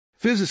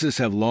Physicists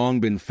have long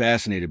been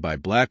fascinated by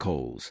black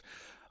holes,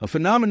 a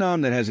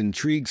phenomenon that has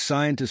intrigued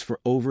scientists for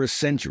over a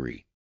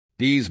century.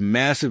 These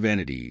massive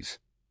entities,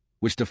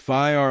 which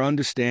defy our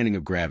understanding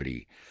of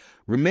gravity,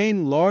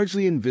 remain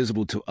largely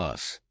invisible to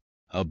us.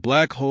 A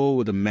black hole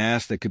with a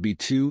mass that could be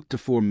 2 to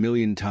 4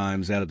 million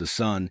times that of the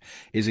Sun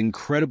is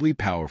incredibly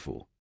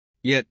powerful.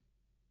 Yet,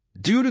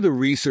 due to the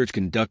research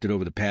conducted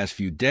over the past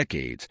few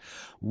decades,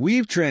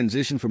 we've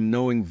transitioned from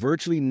knowing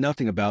virtually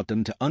nothing about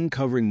them to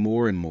uncovering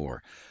more and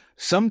more,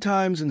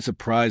 sometimes in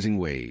surprising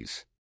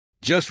ways.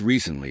 Just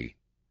recently,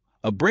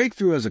 a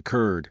breakthrough has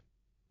occurred.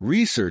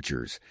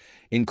 Researchers,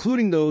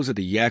 including those at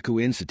the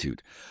Kaku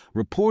Institute,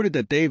 reported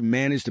that they've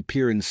managed to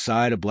peer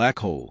inside a black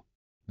hole.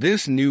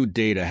 This new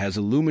data has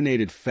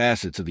illuminated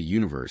facets of the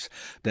universe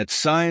that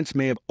science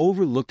may have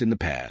overlooked in the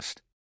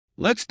past.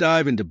 Let's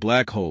dive into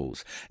black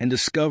holes and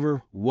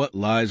discover what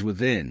lies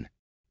within.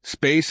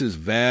 Space is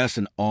vast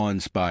and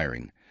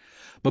awe-inspiring.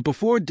 But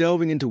before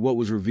delving into what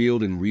was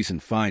revealed in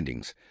recent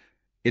findings,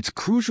 it's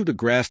crucial to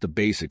grasp the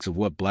basics of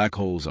what black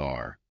holes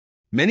are.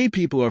 Many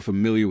people are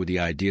familiar with the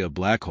idea of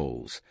black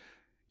holes,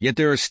 yet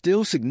there are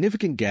still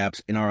significant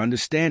gaps in our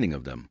understanding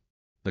of them.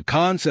 The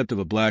concept of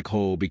a black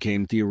hole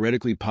became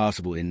theoretically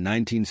possible in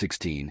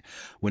 1916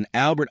 when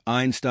Albert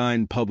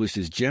Einstein published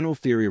his general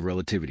theory of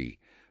relativity,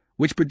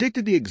 which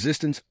predicted the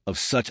existence of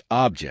such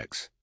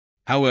objects.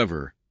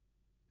 However,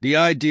 the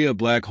idea of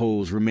black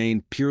holes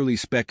remained purely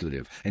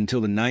speculative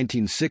until the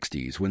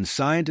 1960s when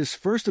scientists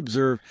first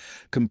observed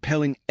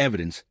compelling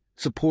evidence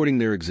supporting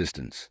their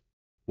existence.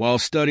 While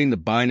studying the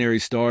binary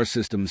star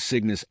system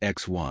Cygnus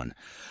X1,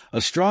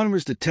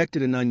 astronomers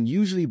detected an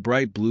unusually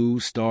bright blue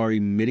star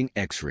emitting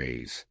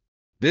X-rays.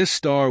 This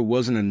star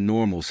wasn't a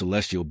normal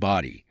celestial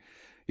body.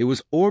 It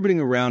was orbiting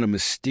around a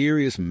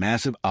mysterious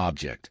massive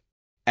object.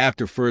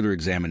 After further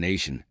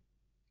examination,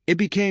 it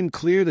became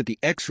clear that the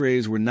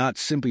X-rays were not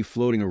simply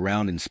floating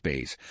around in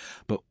space,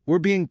 but were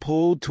being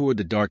pulled toward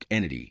the dark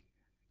entity,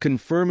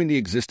 confirming the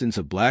existence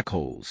of black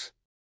holes.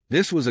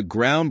 This was a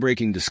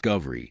groundbreaking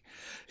discovery,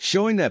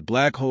 showing that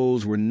black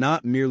holes were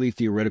not merely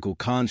theoretical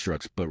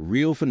constructs but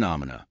real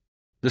phenomena.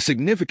 The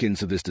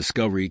significance of this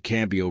discovery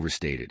can't be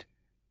overstated.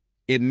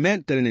 It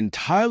meant that an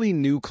entirely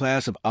new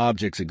class of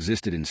objects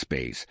existed in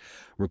space,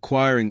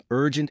 requiring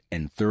urgent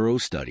and thorough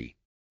study.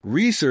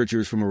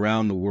 Researchers from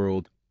around the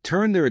world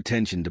turned their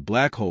attention to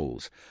black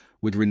holes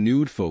with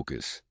renewed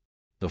focus.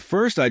 The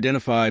first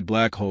identified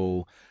black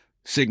hole,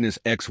 Cygnus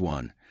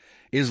X1,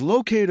 is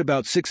located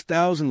about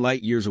 6,000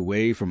 light-years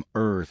away from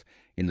Earth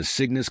in the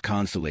Cygnus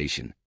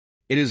constellation.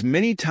 It is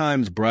many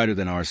times brighter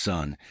than our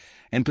Sun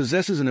and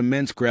possesses an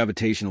immense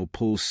gravitational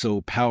pull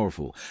so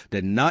powerful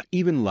that not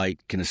even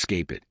light can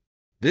escape it.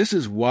 This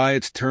is why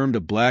it's termed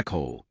a black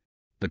hole.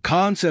 The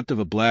concept of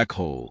a black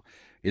hole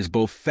is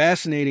both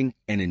fascinating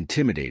and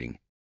intimidating.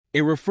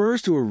 It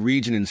refers to a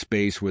region in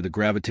space where the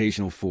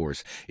gravitational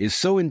force is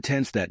so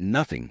intense that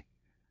nothing,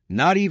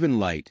 not even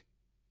light,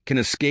 can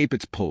escape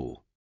its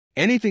pull.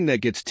 Anything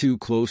that gets too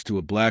close to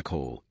a black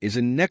hole is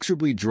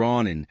inexorably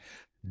drawn and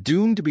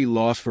doomed to be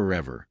lost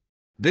forever.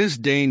 This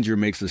danger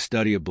makes the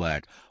study of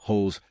black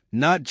holes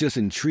not just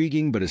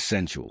intriguing but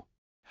essential.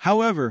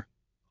 However,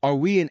 are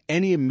we in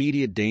any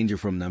immediate danger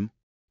from them?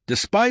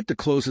 Despite the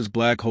closest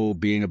black hole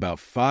being about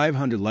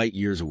 500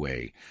 light-years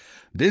away,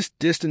 this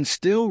distance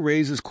still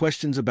raises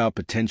questions about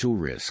potential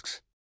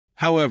risks.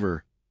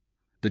 However,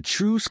 the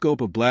true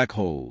scope of black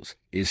holes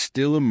is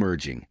still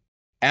emerging.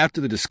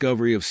 After the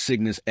discovery of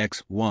Cygnus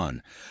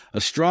X1,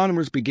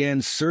 astronomers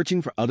began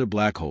searching for other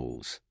black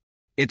holes.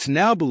 It's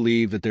now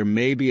believed that there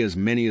may be as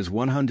many as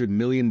 100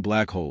 million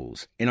black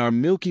holes in our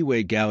Milky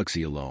Way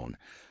galaxy alone,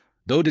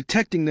 though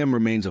detecting them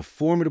remains a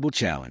formidable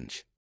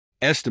challenge.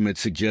 Estimates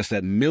suggest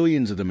that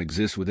millions of them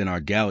exist within our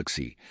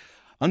galaxy,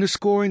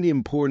 underscoring the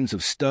importance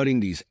of studying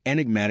these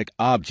enigmatic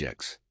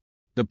objects.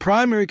 The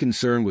primary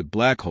concern with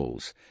black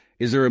holes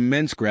is their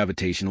immense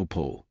gravitational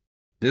pull.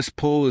 This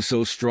pull is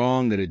so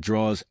strong that it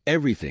draws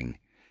everything,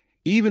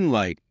 even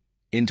light,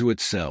 into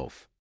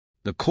itself.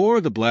 The core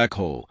of the black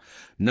hole,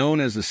 known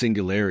as the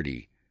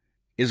singularity,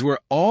 is where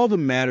all the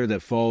matter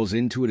that falls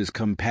into it is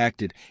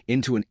compacted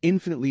into an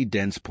infinitely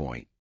dense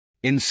point.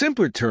 In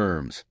simpler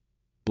terms,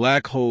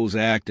 black holes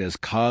act as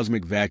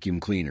cosmic vacuum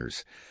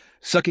cleaners,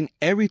 sucking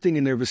everything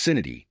in their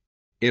vicinity.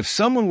 If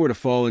someone were to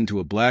fall into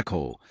a black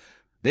hole,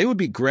 they would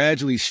be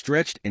gradually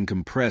stretched and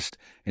compressed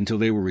until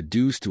they were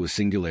reduced to a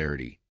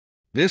singularity.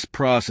 This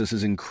process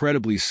is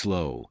incredibly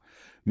slow,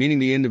 meaning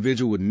the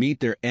individual would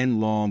meet their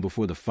end long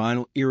before the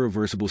final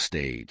irreversible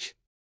stage.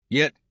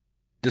 Yet,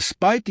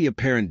 despite the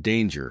apparent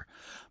danger,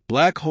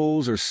 black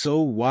holes are so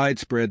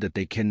widespread that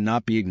they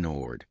cannot be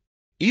ignored.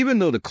 Even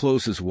though the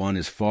closest one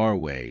is far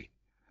away,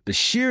 the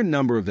sheer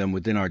number of them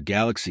within our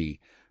galaxy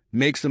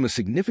makes them a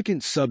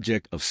significant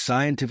subject of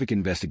scientific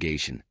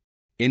investigation.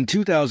 In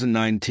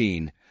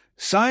 2019,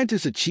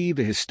 scientists achieved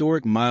a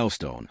historic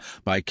milestone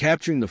by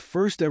capturing the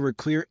first-ever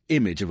clear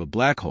image of a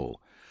black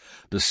hole,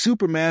 the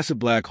supermassive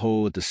black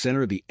hole at the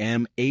center of the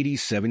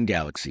M87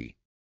 galaxy.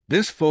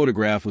 This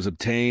photograph was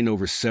obtained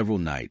over several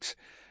nights,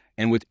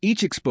 and with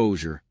each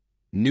exposure,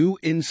 new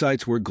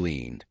insights were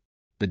gleaned.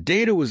 The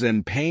data was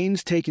then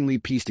painstakingly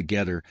pieced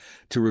together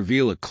to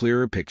reveal a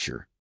clearer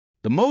picture.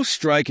 The most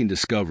striking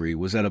discovery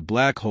was that a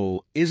black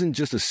hole isn't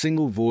just a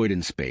single void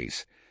in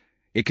space.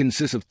 It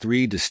consists of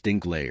three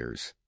distinct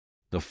layers.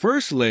 The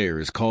first layer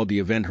is called the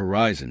event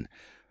horizon,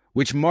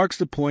 which marks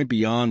the point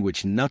beyond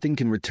which nothing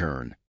can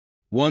return.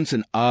 Once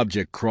an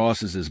object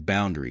crosses this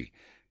boundary,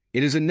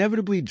 it is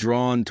inevitably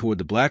drawn toward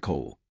the black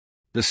hole.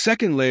 The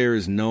second layer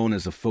is known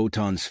as the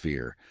photon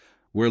sphere,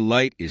 where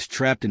light is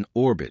trapped in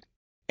orbit.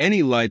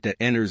 Any light that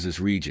enters this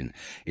region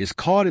is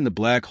caught in the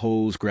black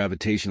hole's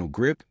gravitational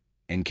grip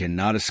and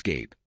cannot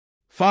escape.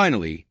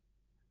 Finally,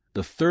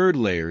 the third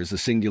layer is the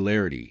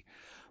singularity,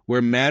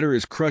 where matter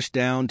is crushed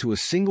down to a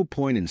single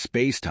point in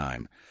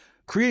space-time,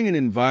 creating an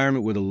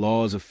environment where the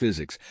laws of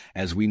physics,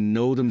 as we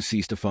know them,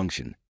 cease to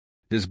function.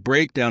 This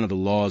breakdown of the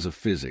laws of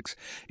physics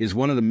is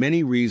one of the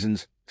many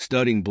reasons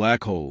studying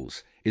black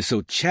holes is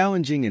so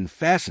challenging and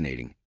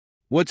fascinating.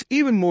 What's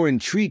even more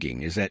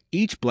intriguing is that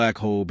each black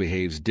hole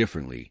behaves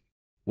differently.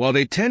 While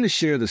they tend to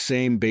share the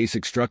same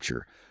basic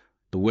structure,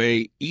 the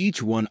way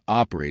each one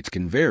operates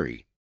can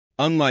vary.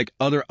 Unlike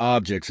other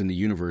objects in the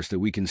universe that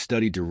we can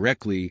study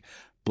directly,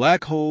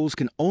 black holes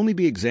can only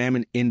be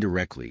examined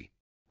indirectly.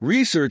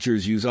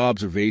 Researchers use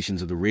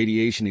observations of the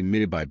radiation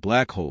emitted by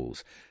black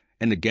holes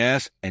and the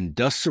gas and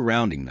dust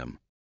surrounding them.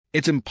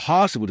 It's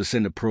impossible to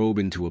send a probe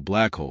into a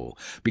black hole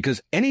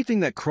because anything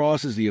that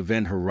crosses the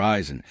event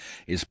horizon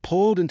is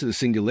pulled into the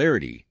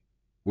singularity,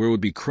 where it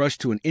would be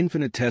crushed to an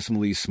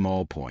infinitesimally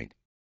small point.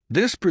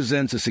 This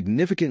presents a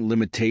significant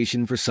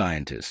limitation for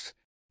scientists.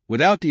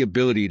 Without the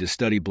ability to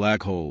study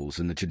black holes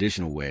in the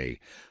traditional way,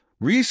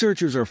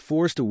 researchers are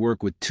forced to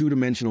work with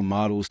two-dimensional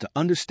models to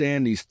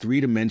understand these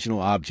three-dimensional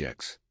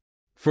objects.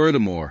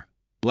 Furthermore,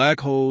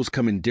 black holes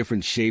come in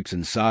different shapes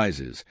and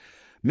sizes,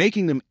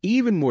 making them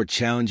even more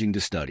challenging to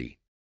study.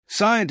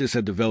 Scientists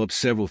have developed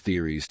several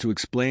theories to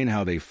explain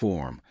how they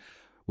form,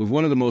 with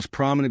one of the most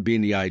prominent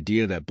being the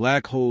idea that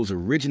black holes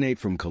originate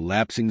from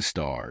collapsing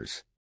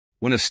stars.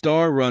 When a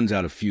star runs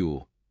out of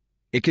fuel,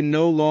 it can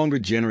no longer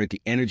generate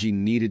the energy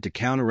needed to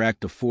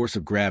counteract the force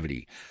of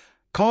gravity,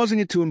 causing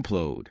it to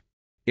implode.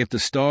 If the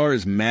star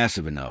is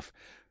massive enough,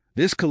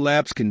 this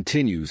collapse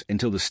continues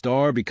until the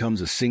star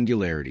becomes a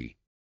singularity.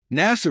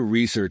 NASA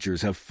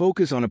researchers have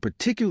focused on a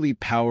particularly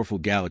powerful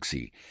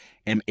galaxy,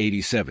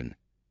 M87,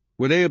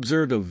 where they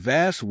observed a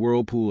vast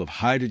whirlpool of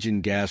hydrogen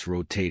gas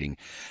rotating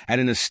at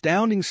an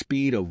astounding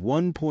speed of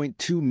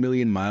 1.2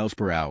 million miles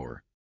per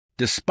hour.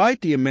 Despite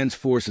the immense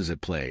forces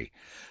at play,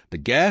 the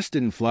gas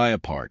didn't fly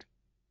apart,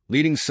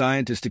 leading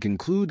scientists to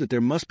conclude that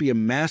there must be a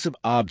massive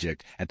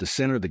object at the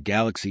center of the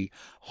galaxy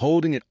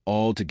holding it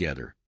all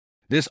together.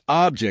 This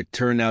object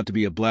turned out to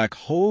be a black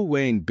hole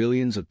weighing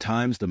billions of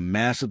times the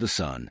mass of the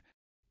Sun.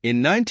 In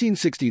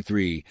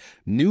 1963,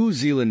 New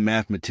Zealand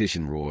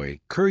mathematician Roy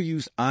Kerr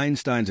used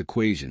Einstein's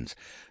equations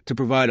to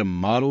provide a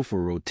model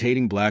for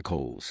rotating black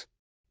holes.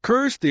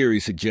 Kerr's theory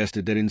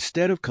suggested that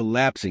instead of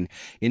collapsing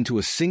into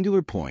a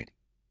singular point,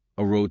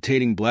 a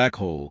rotating black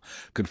hole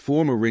could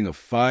form a ring of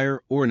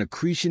fire or an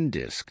accretion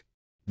disk.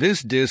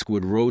 This disk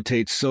would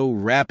rotate so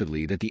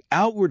rapidly that the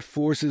outward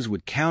forces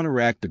would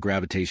counteract the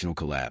gravitational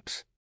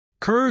collapse.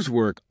 Kerr's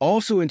work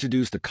also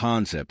introduced the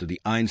concept of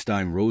the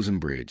Einstein-Rosen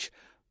bridge,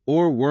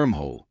 or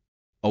wormhole.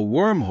 A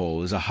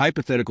wormhole is a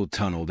hypothetical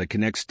tunnel that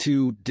connects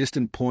two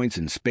distant points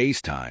in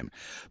space-time,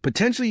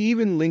 potentially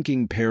even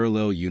linking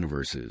parallel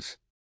universes.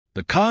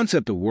 The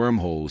concept of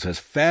wormholes has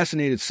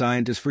fascinated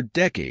scientists for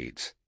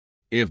decades.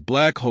 If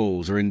black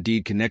holes are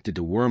indeed connected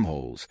to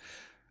wormholes,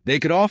 they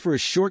could offer a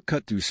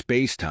shortcut through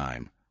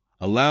space-time,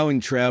 allowing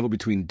travel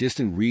between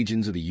distant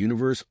regions of the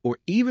universe or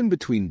even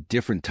between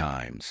different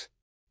times.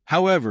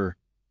 However,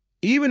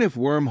 even if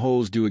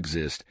wormholes do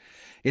exist,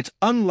 it's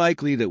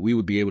unlikely that we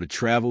would be able to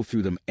travel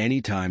through them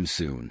anytime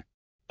soon.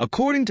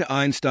 According to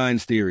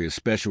Einstein's theory of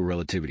special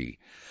relativity,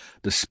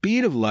 the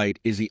speed of light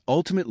is the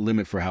ultimate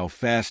limit for how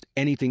fast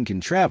anything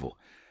can travel,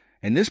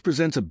 and this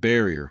presents a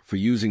barrier for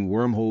using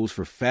wormholes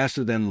for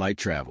faster-than-light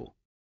travel.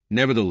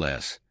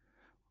 Nevertheless,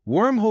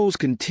 wormholes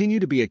continue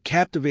to be a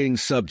captivating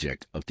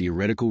subject of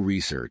theoretical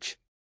research.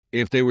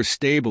 If they were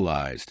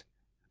stabilized,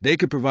 they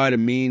could provide a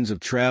means of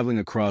traveling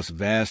across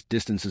vast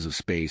distances of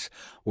space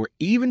or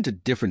even to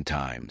different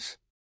times.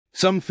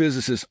 Some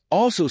physicists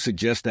also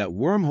suggest that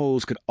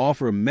wormholes could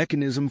offer a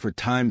mechanism for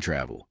time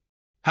travel.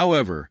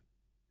 However,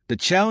 the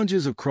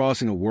challenges of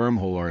crossing a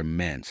wormhole are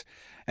immense,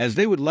 as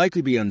they would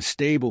likely be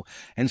unstable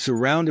and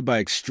surrounded by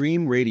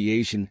extreme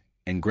radiation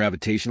and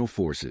gravitational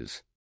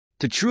forces.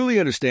 To truly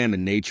understand the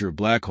nature of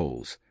black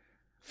holes,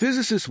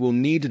 physicists will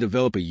need to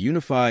develop a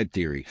unified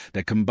theory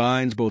that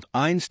combines both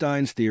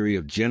Einstein's theory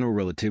of general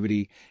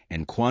relativity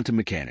and quantum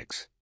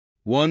mechanics.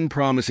 One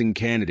promising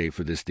candidate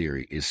for this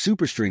theory is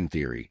superstring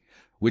theory,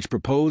 which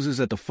proposes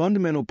that the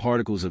fundamental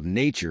particles of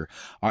nature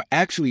are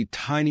actually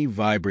tiny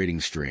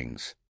vibrating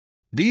strings.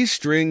 These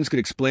strings could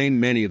explain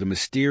many of the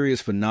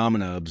mysterious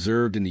phenomena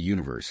observed in the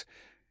universe,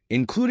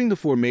 including the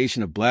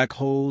formation of black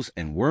holes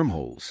and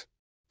wormholes.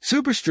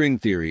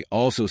 Superstring theory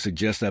also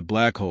suggests that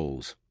black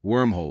holes,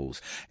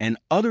 wormholes, and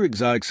other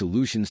exotic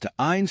solutions to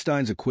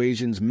Einstein's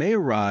equations may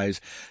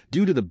arise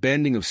due to the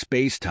bending of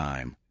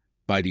space-time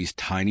by these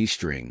tiny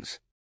strings.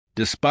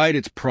 Despite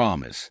its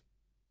promise,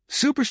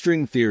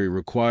 superstring theory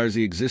requires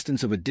the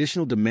existence of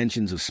additional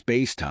dimensions of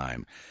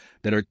space-time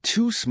that are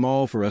too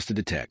small for us to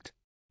detect.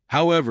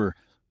 However,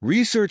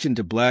 research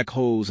into black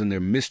holes and their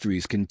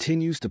mysteries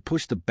continues to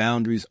push the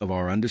boundaries of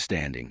our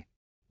understanding.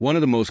 One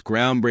of the most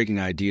groundbreaking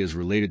ideas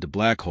related to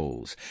black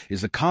holes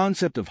is the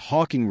concept of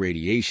Hawking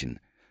radiation,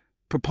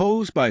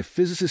 proposed by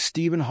physicist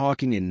Stephen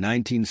Hawking in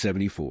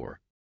 1974.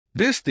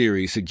 This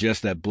theory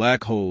suggests that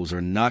black holes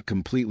are not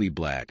completely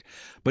black,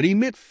 but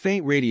emit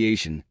faint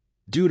radiation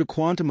due to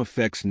quantum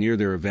effects near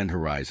their event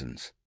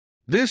horizons.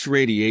 This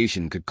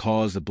radiation could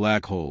cause the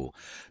black hole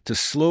to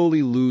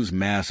slowly lose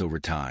mass over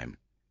time,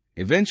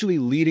 eventually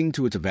leading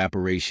to its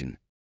evaporation.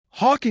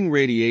 Hawking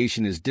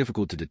radiation is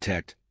difficult to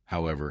detect,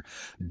 however,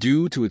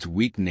 due to its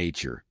weak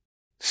nature.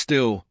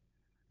 Still,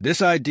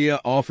 this idea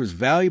offers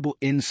valuable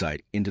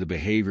insight into the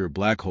behavior of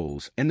black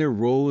holes and their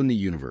role in the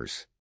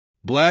universe.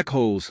 Black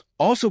holes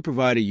also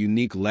provide a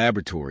unique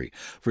laboratory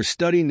for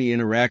studying the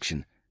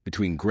interaction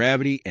between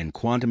gravity and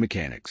quantum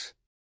mechanics.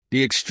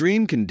 The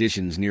extreme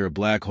conditions near a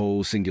black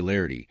hole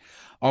singularity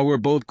are where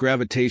both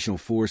gravitational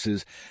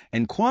forces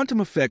and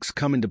quantum effects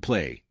come into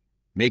play,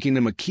 making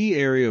them a key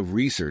area of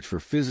research for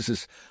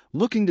physicists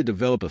looking to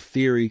develop a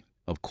theory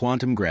of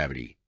quantum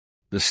gravity.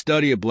 The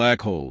study of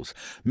black holes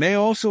may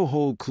also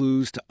hold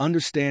clues to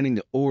understanding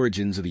the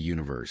origins of the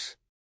universe.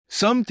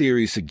 Some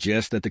theories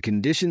suggest that the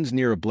conditions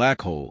near a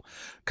black hole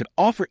could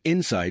offer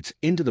insights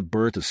into the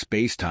birth of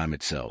space-time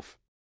itself.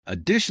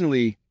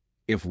 Additionally,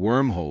 if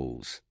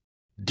wormholes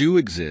do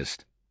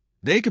exist,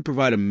 they could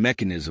provide a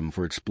mechanism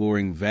for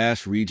exploring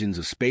vast regions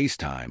of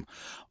space-time,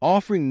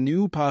 offering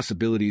new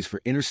possibilities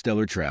for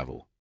interstellar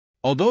travel.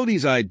 Although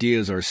these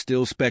ideas are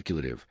still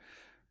speculative,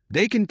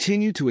 they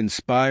continue to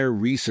inspire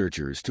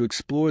researchers to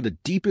explore the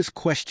deepest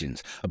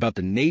questions about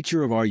the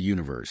nature of our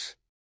universe.